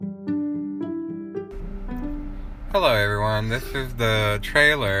Hello, everyone. This is the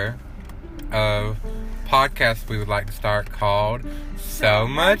trailer of podcast we would like to start called So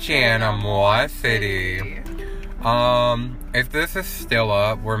Much Animosity. If this is still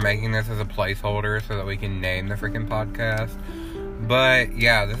up, we're making this as a placeholder so that we can name the freaking podcast. But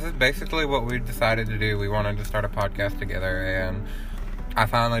yeah, this is basically what we decided to do. We wanted to start a podcast together, and I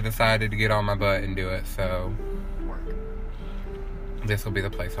finally decided to get on my butt and do it. So this will be the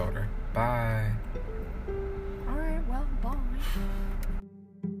placeholder. Bye. Alright, well, bye.